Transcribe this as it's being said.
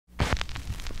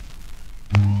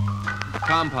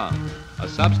Compound, a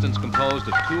substance composed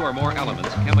of two or more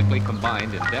elements chemically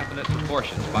combined in definite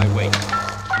proportions by weight.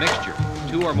 Mixture,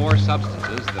 two or more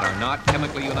substances that are not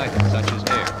chemically united, such as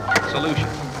air. Solution,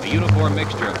 a uniform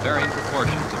mixture of varying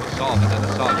proportions of a solvent and a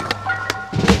solute.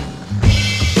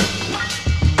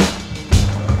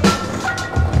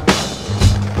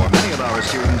 For many of our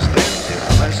students, this is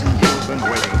the lesson you've been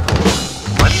waiting for.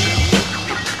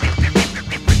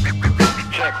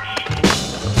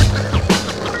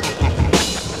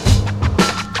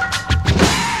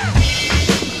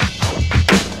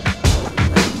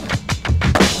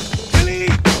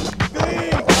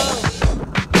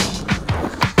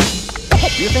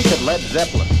 Do you think that Led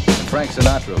Zeppelin and Frank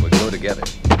Sinatra would go together?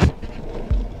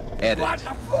 Edit.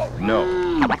 No.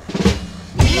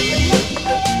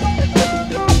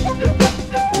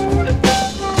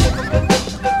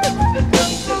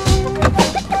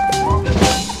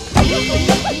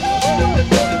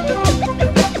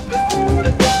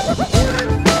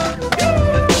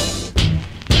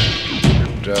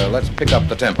 Let's pick up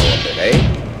the tempo a bit,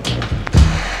 eh?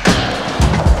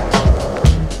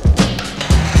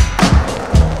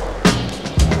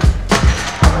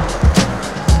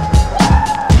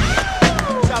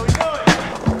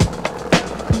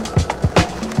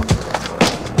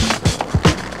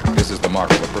 Mark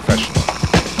of a professional.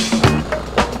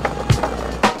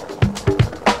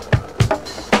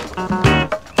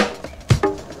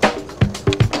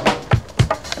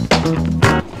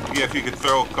 Yeah, if you could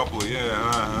throw a couple of,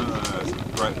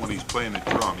 right when he's playing the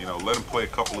drum, you know, let him play a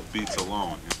couple of beats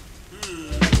alone.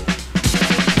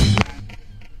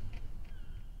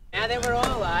 Now that we're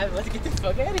all alive, let's get the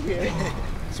fuck out of here.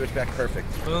 Switchback perfect.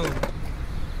 Boom.